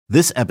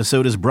This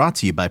episode is brought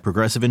to you by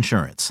Progressive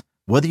Insurance.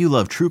 Whether you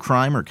love true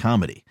crime or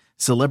comedy,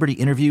 celebrity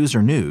interviews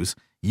or news,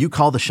 you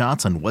call the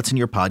shots on what's in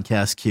your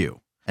podcast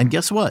queue. And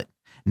guess what?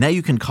 Now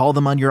you can call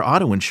them on your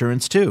auto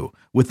insurance too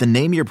with the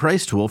Name Your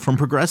Price tool from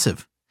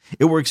Progressive.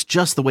 It works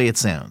just the way it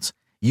sounds.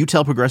 You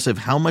tell Progressive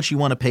how much you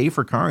want to pay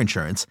for car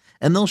insurance,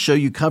 and they'll show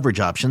you coverage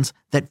options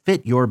that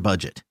fit your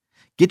budget.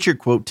 Get your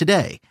quote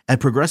today at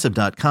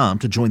Progressive.com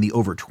to join the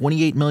over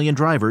 28 million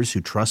drivers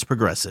who trust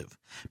Progressive.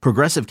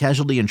 Progressive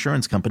Casualty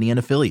Insurance Company and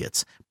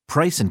Affiliates.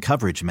 Price and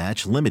coverage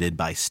match limited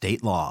by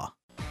state law.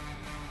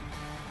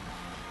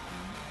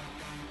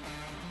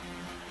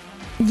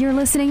 You're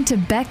listening to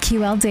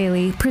BetQL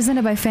Daily,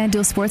 presented by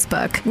FanDuel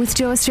Sportsbook, with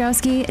Joe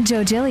Ostrowski,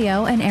 Joe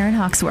Giglio, and Aaron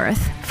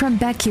Hawksworth from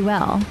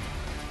BetQL.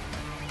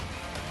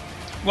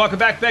 Welcome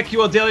back.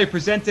 BetQL Daily,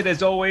 presented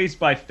as always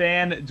by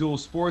FanDuel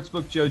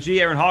Sportsbook. Joe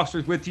G, Aaron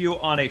Hawksworth with you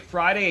on a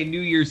Friday, a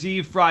New Year's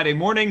Eve Friday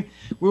morning.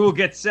 We will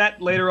get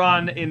set later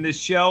on in this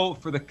show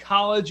for the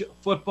college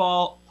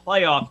football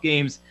playoff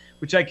games,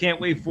 which I can't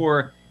wait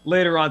for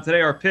later on today.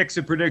 Our picks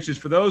and predictions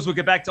for those. We'll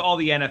get back to all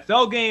the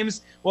NFL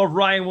games. We'll have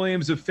Ryan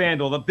Williams of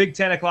FanDuel, the big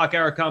 10 o'clock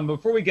hour coming.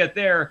 Before we get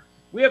there,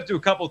 we have to do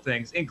a couple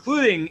things,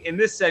 including in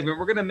this segment,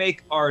 we're going to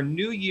make our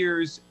New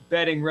Year's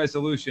betting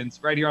resolutions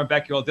right here on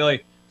BetQL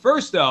Daily.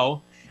 First,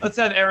 though, let's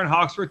have Aaron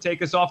Hawksworth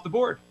take us off the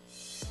board.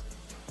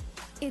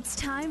 It's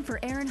time for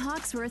Aaron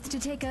Hawksworth to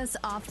take us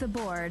off the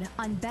board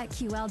on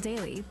BetQL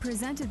Daily,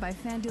 presented by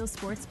FanDuel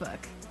Sportsbook.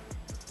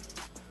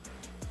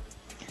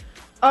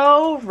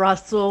 Oh,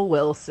 Russell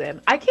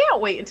Wilson. I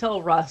can't wait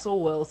until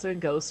Russell Wilson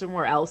goes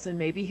somewhere else and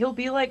maybe he'll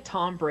be like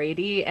Tom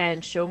Brady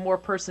and show more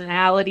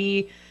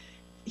personality.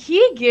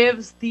 He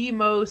gives the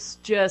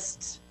most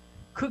just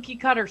cookie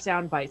cutter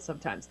sound bites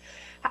sometimes.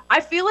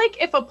 I feel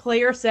like if a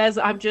player says,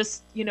 I'm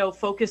just,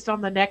 focused on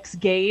the next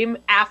game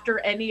after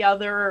any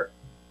other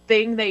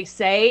thing they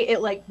say,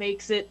 it like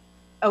makes it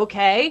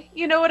okay.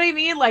 You know what I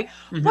mean?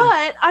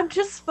 But I'm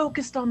just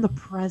focused on the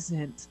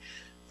present.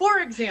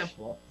 For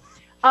example,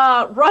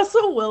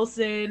 Russell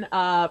Wilson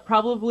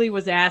probably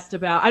was asked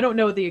about, I don't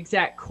know the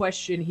exact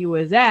question he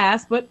was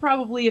asked, but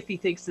probably if he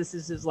thinks this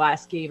is his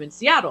last game in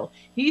Seattle.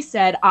 He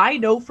said, I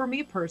know for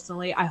me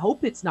personally, I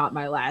hope it's not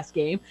my last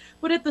game,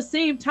 but at the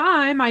same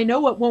time, I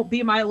know it won't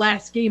be my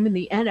last game in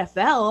the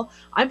NFL.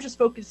 I'm just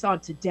focused on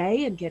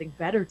today and getting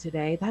better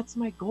today. That's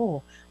my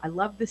goal. I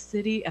love this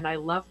city and I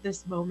love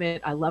this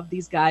moment. I love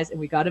these guys, and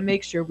we got to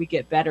make sure we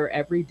get better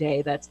every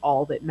day. That's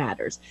all that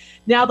matters.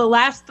 Now, the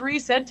last three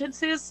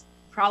sentences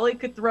probably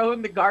could throw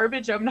in the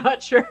garbage. I'm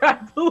not sure I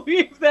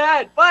believe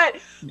that. But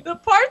the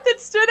part that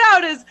stood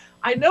out is,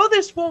 I know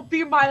this won't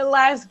be my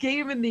last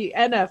game in the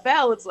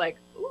NFL. It's like,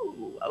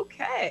 ooh,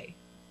 okay.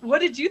 What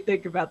did you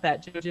think about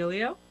that, Joe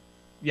Giglio?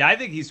 Yeah, I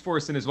think he's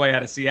forcing his way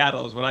out of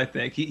Seattle is what I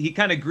think. He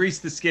kind of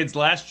greased the skids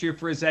last year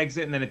for his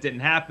exit, and then it didn't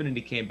happen, and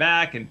he came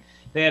back, and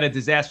they had a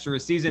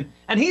disastrous season.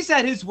 And he's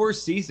had his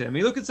worst season. I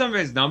mean, look at some of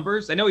his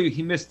numbers. I know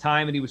he missed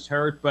time and he was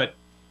hurt, but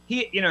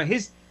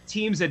his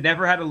teams had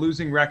never had a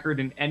losing record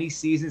in any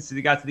season since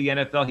he got to the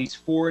NFL. He's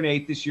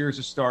 4-8 this year as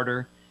a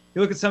starter.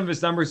 You look at some of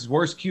his numbers, his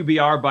worst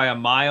QBR by a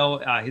mile,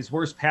 his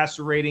worst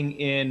passer rating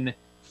in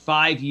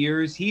 5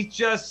 years. He's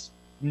just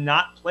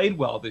not played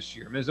well this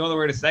year. I mean, there's no other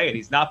way to say it.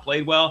 He's not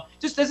played well.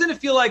 Just doesn't it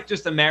feel like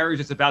just a marriage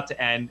that's about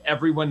to end?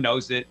 Everyone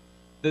knows it.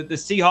 The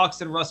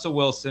Seahawks and Russell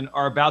Wilson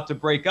are about to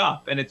break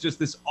up, and it's just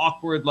this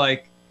awkward,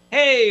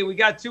 hey, we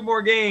got 2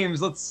 more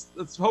games.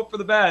 Let's hope for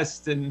the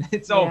best, and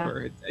it's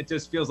over. It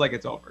just feels like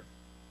it's over.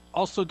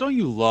 Also, don't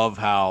you love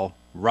how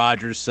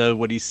Rodgers said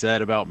what he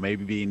said about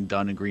maybe being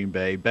done in Green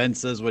Bay? Ben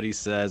says what he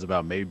says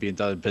about maybe being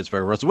done in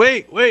Pittsburgh. Russell,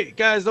 wait,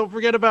 guys, don't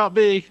forget about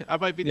me. I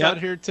might be done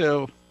here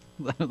too.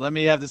 Let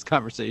me have this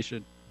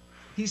conversation.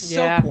 He's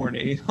so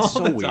corny all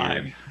the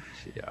time.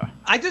 Yeah.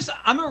 I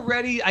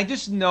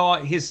just know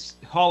his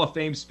Hall of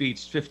Fame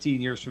speech 15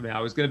 years from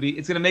now it's going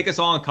to make us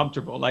all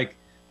uncomfortable. Like,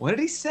 what did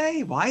he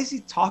say? Why is he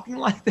talking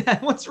like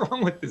that? What's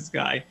wrong with this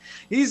guy?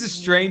 He's a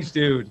strange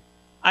dude.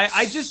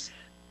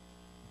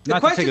 The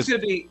question is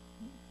going to be,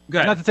 go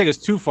ahead. Not to take us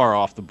too far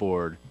off the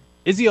board,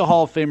 is he a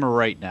Hall of Famer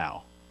right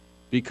now?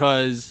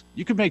 Because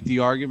you could make the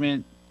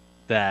argument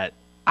that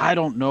I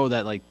don't know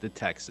that the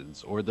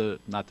Texans or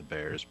not the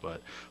Bears,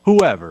 but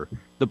whoever,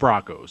 the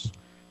Broncos,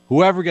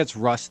 whoever gets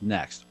Russ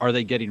next, are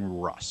they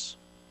getting Russ?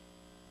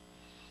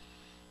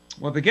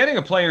 Well, they're getting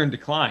a player in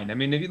decline. I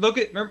mean, if you look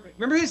at,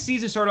 remember his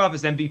season started off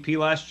as MVP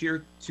last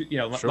year,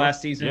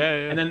 last season?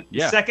 Yeah. And then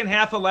the second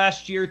half of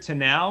last year to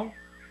now,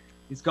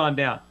 he's gone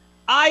down.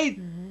 I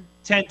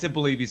tend to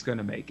believe he's going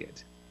to make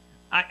it.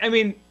 I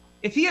mean,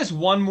 if he has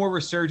one more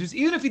resurgence,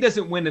 even if he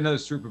doesn't win another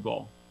Super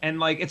Bowl, and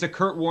it's a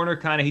Kurt Warner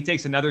kind of, he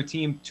takes another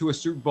team to a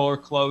Super Bowl or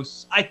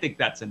close, I think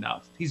that's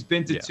enough. He's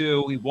been to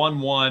 2, he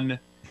won 1.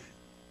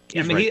 He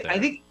has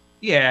the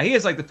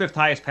 5th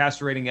highest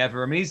passer rating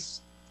ever. I mean,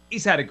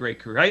 he's had a great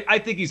career. I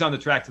think he's on the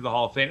track to the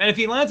Hall of Fame. And if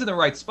he lands in the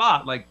right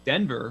spot, like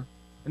Denver,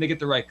 and they get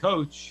the right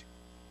coach,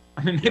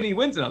 I mean, maybe he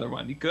wins another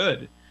one. He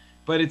could.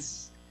 But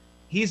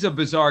he's a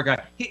bizarre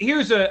guy.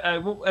 Here's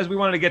as we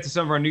wanted to get to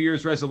some of our New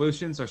Year's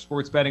resolutions, our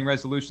sports betting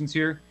resolutions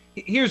here.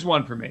 Here's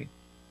one for me.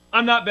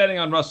 I'm not betting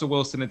on Russell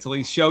Wilson until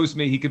he shows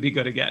me he could be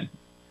good again.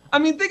 I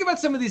mean, think about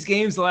some of these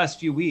games the last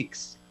few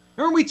weeks.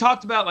 Remember we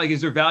talked about, like,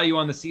 is there value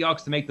on the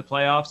Seahawks to make the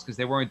playoffs because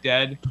they weren't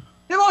dead?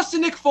 They lost to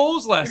Nick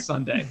Foles last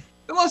Sunday.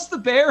 They lost to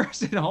the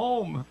Bears at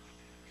home.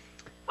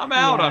 I'm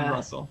out on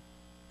Russell.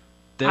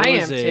 I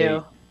am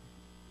too.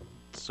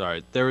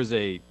 Sorry, there was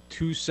a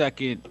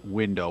 2-second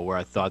window where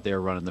I thought they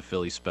were running the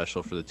Philly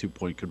special for the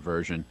 2-point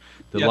conversion.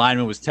 The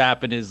lineman was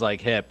tapping his like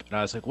hip, and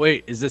I was like,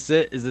 "Wait, is this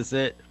it? Is this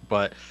it?"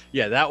 But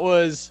yeah, that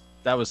was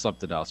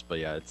something else. But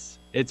yeah,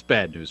 it's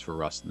bad news for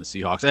Russ and the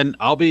Seahawks. And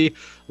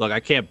I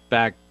can't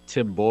back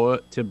Tim Boyle.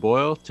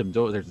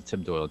 There's a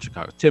Tim Doyle in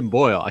Chicago. Tim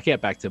Boyle. I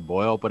can't back Tim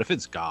Boyle, but if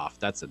it's Goff,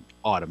 that's an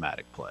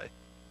automatic play.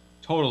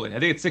 Totally. I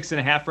think it's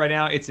 6.5 right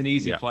now. It's an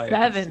easy play.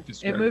 7.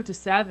 It moved to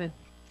 7.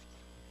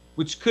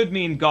 Which could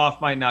mean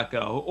Goff might not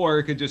go, or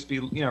it could just be,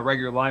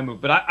 regular line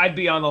move. But I'd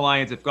be on the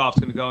Lions if Goff's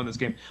going to go in this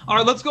game. All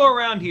right, let's go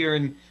around here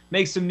and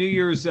make some New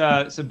Year's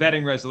some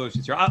betting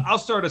resolutions here. I'll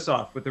start us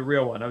off with the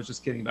real one. I was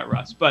just kidding about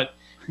Russ. But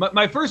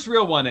my first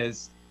real one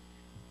is,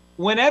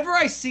 whenever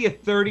I see a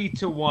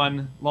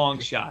 30-1 long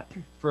shot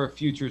for a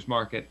futures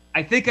market,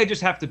 I think I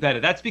just have to bet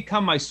it. That's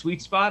become my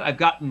sweet spot. I've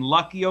gotten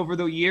lucky over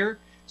the year.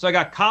 So I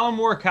got Colin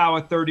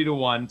Morikawa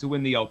 30-1 to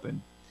win the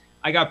Open.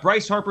 I got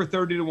Bryce Harper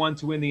 30-1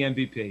 to win the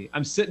MVP.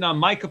 I'm sitting on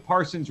Micah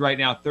Parsons right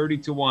now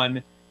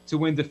 30-1 to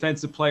win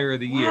Defensive Player of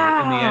the Year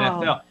in the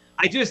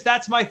NFL.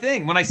 That's my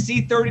thing. When I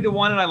see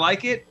 30-1 and I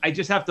like it, I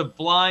just have to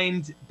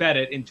blind bet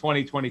it in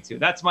 2022.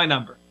 That's my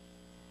number.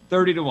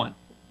 30-1.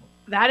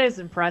 That is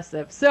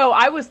impressive. So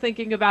I was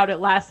thinking about it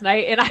last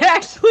night, and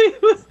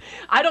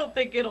I don't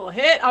think it'll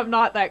hit. I'm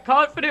not that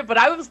confident, but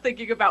I was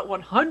thinking about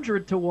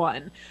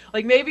 100-1.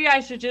 Like, maybe I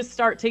should just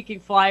start taking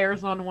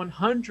flyers on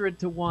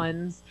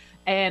 100-1s,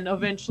 and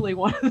eventually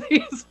one of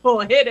these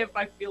will hit if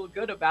I feel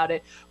good about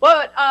it.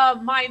 But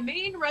my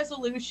main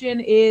resolution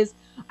is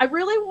I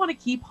really want to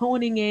keep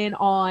honing in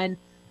on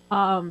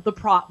the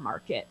prop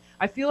market.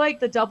 I feel like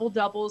the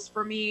double-doubles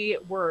for me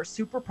were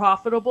super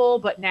profitable,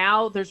 but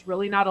now there's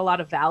really not a lot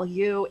of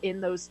value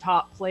in those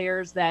top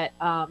players that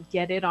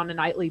get it on a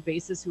nightly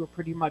basis who are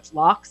pretty much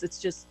locks.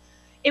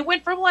 It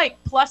went from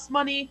like plus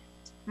money,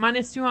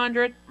 minus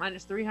 200,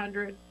 minus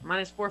 300,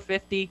 minus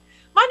 450,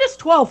 minus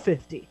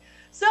 1250.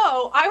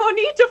 So I will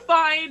need to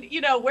find,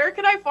 where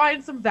can I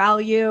find some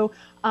value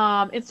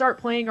and start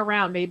playing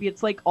around. Maybe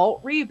it's like alt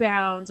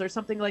rebounds or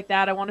something like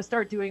that. I want to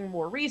start doing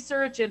more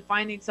research and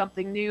finding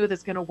something new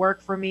that's going to work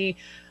for me.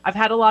 I've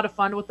had a lot of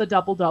fun with the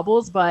double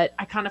doubles, but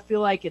I kind of feel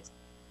like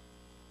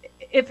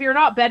if you're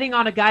not betting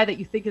on a guy that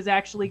you think is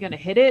actually going to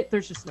hit it,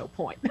 there's just no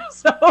point.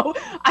 So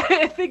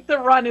I think the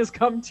run has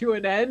come to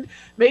an end.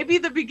 Maybe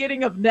the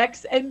beginning of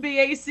next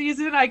NBA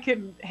season, I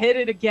can hit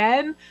it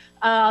again.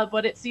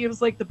 But it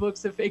seems like the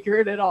books have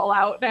figured it all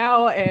out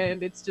now,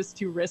 and it's just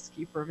too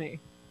risky for me.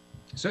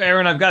 So,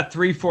 Aaron, I've got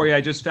 3 for you.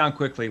 I just found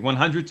quickly.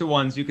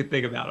 100-1s you could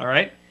think about, all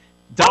right?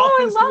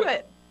 I love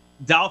it.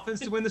 Dolphins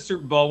to win the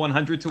Super Bowl,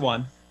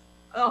 100-1.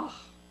 Oh.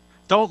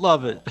 Don't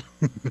love it.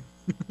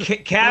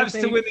 Cavs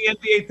to win the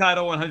NBA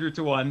title,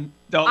 100-1.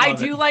 I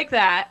do like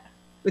that.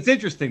 It's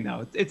interesting,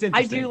 though. It's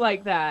interesting. I do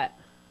like that.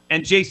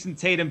 And Jason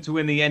Tatum to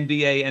win the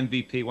NBA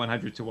MVP,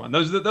 100-1.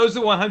 Those are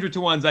the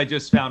 100-1s I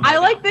just found. I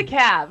like the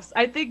Cavs.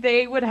 I think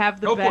they would have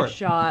the best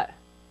shot.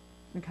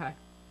 Okay.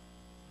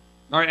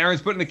 All right,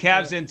 Aaron's putting the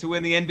Cavs in to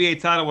win the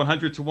NBA title,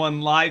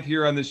 100-1 live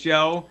here on the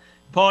show.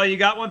 Paul, you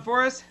got one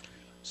for us?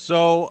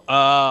 So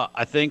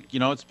I think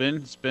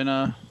it's been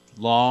a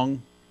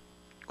long,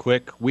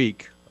 quick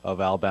week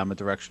of Alabama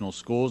directional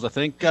schools. I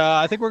think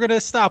we're going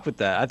to stop with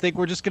that. I think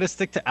we're just going to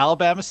stick to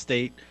Alabama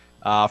State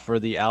for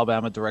the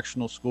Alabama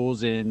directional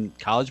schools in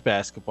college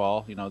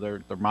basketball.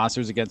 They're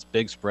monsters against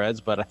big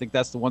spreads, but I think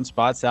that's the one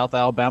spot. South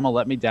Alabama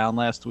let me down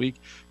last night,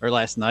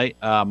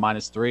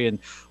 -3, and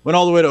went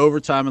all the way to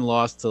overtime and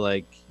lost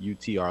to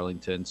UT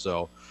Arlington.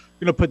 So I'm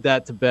going to put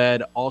that to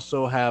bed.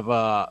 Also have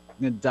I'm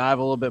going to dive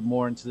a little bit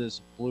more into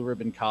this Blue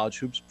Ribbon College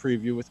Hoops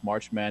preview with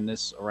March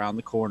Madness around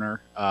the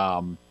corner.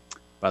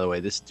 By the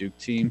way, this Duke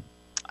team,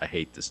 I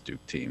hate this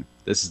Duke team.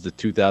 This is the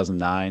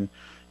 2009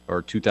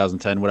 or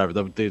 2010, whatever,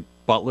 the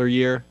Butler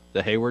year,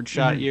 the Hayward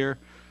shot year.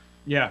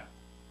 Yeah.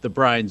 The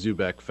Brian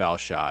Zubek foul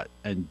shot,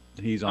 and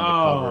he's on the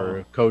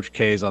cover. Coach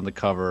K's on the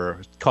cover.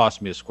 It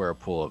cost me a square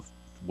pool of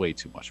way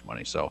too much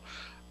money. So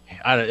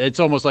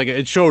it's almost like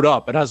it showed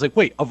up, and I was like,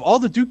 wait, of all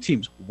the Duke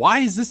teams, why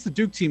is this the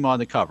Duke team on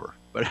the cover?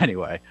 But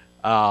anyway,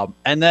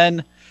 and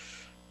then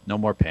no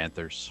more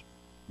Panthers.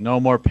 No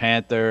more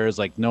Panthers,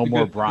 no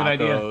more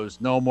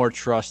Broncos, no more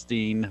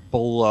trusting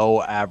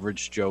below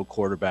average Joe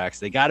quarterbacks.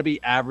 They got to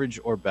be average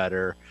or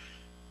better.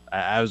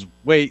 I was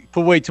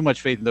put way too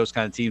much faith in those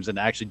kind of teams, and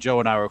actually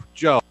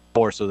Joe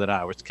more so than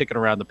I was kicking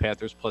around the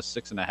Panthers plus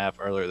 6.5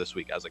 earlier this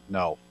week. I was like,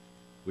 no,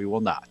 we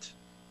will not,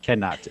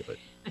 cannot do it.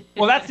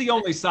 Well, that's the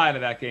only side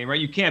of that game,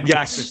 right? You can't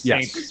back the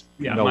Saints,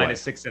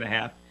 minus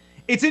 6.5.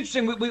 It's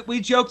interesting.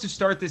 We joked to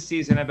start this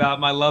season about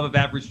my love of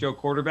average Joe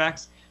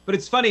quarterbacks. But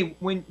it's funny,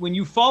 when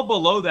you fall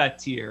below that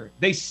tier,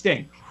 they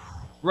stink.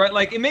 Right,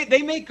 like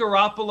they make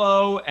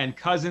Garoppolo and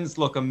Cousins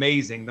look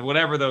amazing.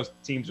 Whatever those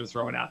teams are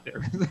throwing out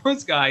there,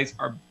 those guys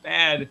are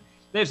bad.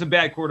 They have some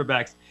bad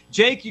quarterbacks.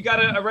 Jake, you got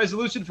a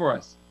resolution for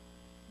us?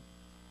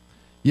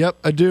 Yep,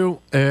 I do.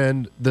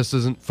 And this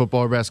isn't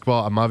football or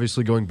basketball. I'm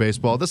obviously going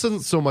baseball. This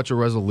isn't so much a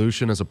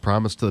resolution as a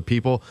promise to the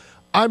people.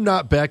 I'm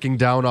not backing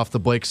down off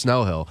the Blake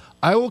Snell hill.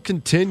 I will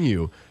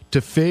continue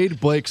to fade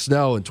Blake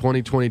Snell in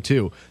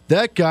 2022.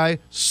 That guy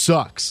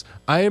sucks.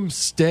 I am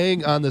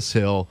staying on this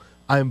hill.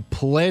 I'm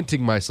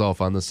planting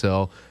myself on this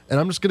hill, and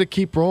I'm just going to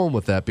keep rolling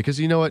with that because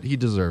you know what? He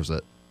deserves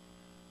it.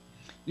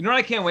 You know what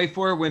I can't wait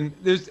for?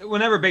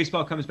 Whenever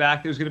baseball comes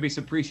back, there's going to be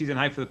some preseason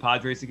hype for the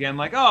Padres again.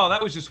 Like, oh, that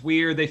was just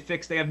weird. They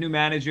have new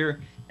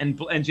manager, and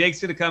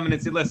Jake's going to come in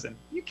and say, listen,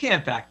 you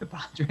can't back the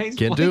Padres.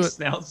 Can't do it.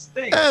 Snell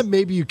stinks.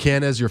 Maybe you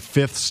can as your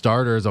fifth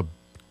starter, as a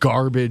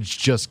garbage,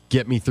 just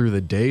get me through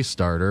the day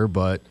starter,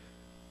 but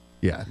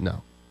yeah,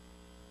 no.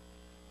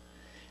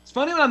 It's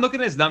funny when I'm looking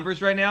at his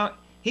numbers right now.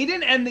 He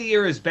didn't end the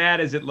year as bad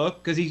as it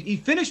looked because he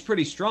finished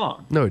pretty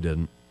strong. No, he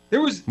didn't.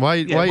 Why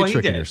are you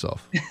tricking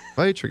yourself?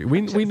 Why are you tricking?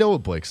 We know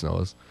what Blake Snell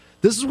is.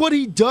 This is what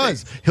he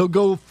does. He'll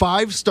go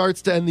 5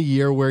 starts to end the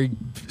year where he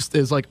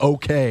is like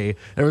okay, and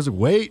everyone's like,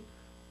 wait,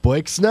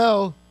 Blake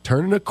Snell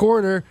turning a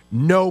corner.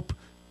 Nope,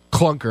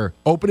 clunker.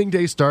 Opening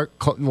day start.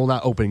 Well,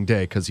 not opening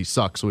day because he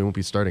sucks, so he won't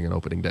be starting on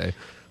opening day.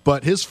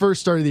 But his first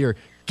start of the year,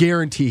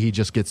 guarantee he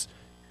just gets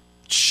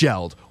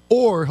shelled,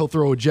 or he'll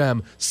throw a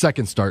gem.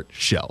 Second start,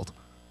 shelled.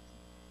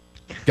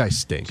 Guy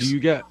stinks.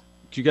 Do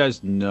you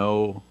guys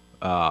know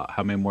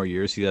how many more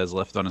years he has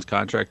left on his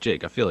contract?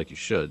 Jake, I feel like you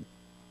should.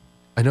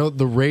 I know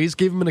the Rays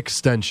gave him an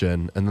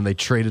extension, and then they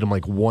traded him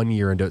like 1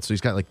 year into it, so he's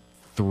got like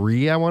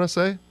 3, I want to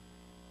say.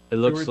 It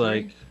looks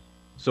like.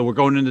 So we're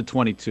going into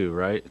 22,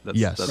 right?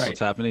 Yes. That's right. What's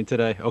happening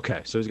today?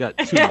 Okay, so he's got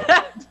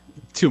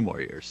 2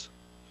 more years.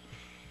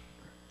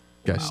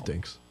 Guy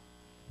stinks.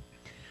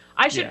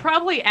 I should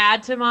probably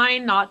add to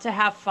mine not to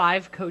have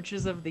 5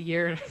 coaches of the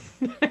year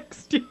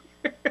next year.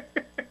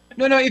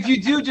 No, if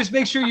you do, just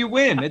make sure you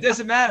win. It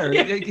doesn't matter.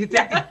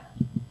 Yeah.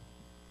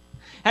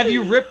 Have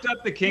you ripped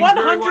up the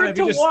Kingsbury 100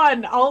 to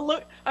 1.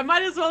 I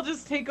might as well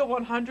just take a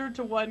 100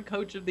 to 1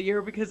 coach of the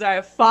year because I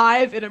have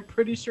 5 and I'm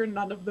pretty sure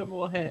none of them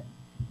will hit.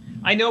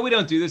 I know we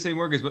don't do this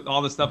anymore because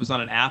all this stuff is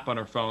on an app on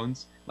our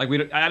phones. Like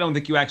I don't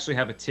think you actually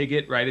have a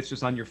ticket, right? It's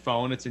just on your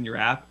phone. It's in your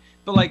app.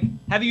 But like,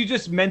 have you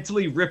just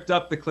mentally ripped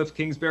up the Cliff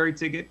Kingsbury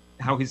ticket?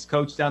 How he's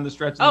coached down the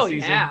stretch of the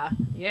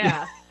season?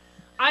 Yeah.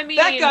 I mean,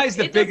 that guy's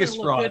the biggest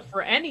look fraud. Good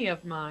for any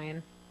of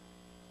mine.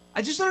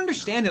 I just don't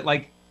understand it.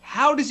 Like,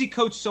 how does he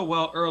coach so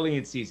well early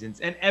in seasons,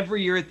 and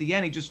every year at the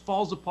end he just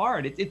falls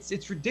apart?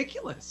 It's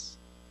ridiculous.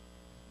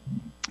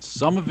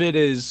 Some of it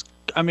is,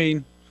 I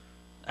mean,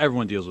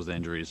 everyone deals with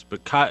injuries,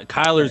 but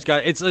Kyler's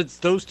got it's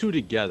those two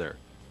together.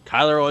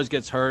 Kyler always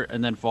gets hurt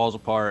and then falls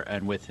apart,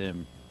 and with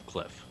him,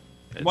 Cliff.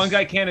 One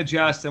guy can't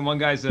adjust, and one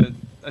guy's a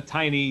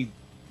tiny,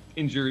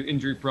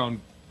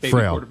 injury-prone baby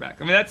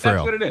quarterback. I mean, that's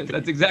what it is.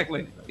 That's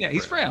exactly. Yeah,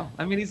 he's frail.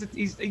 I mean,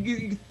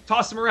 you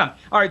toss him around.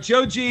 All right,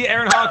 Joe G,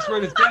 Aaron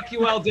Hawksworth, it's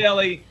BetQL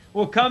Daily.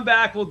 We'll come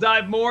back. We'll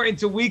dive more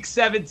into Week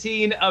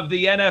 17 of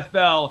the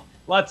NFL.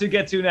 Lots to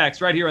get to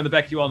next, right here on the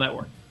BetQL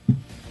Network.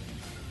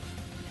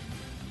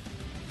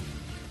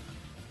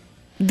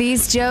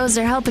 These Joes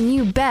are helping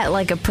you bet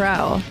like a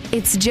pro.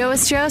 It's Joe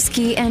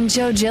Ostrowski and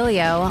Joe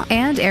Giglio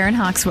and Aaron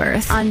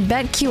Hawksworth on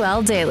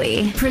BetQL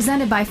Daily,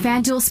 presented by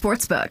FanDuel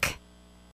Sportsbook.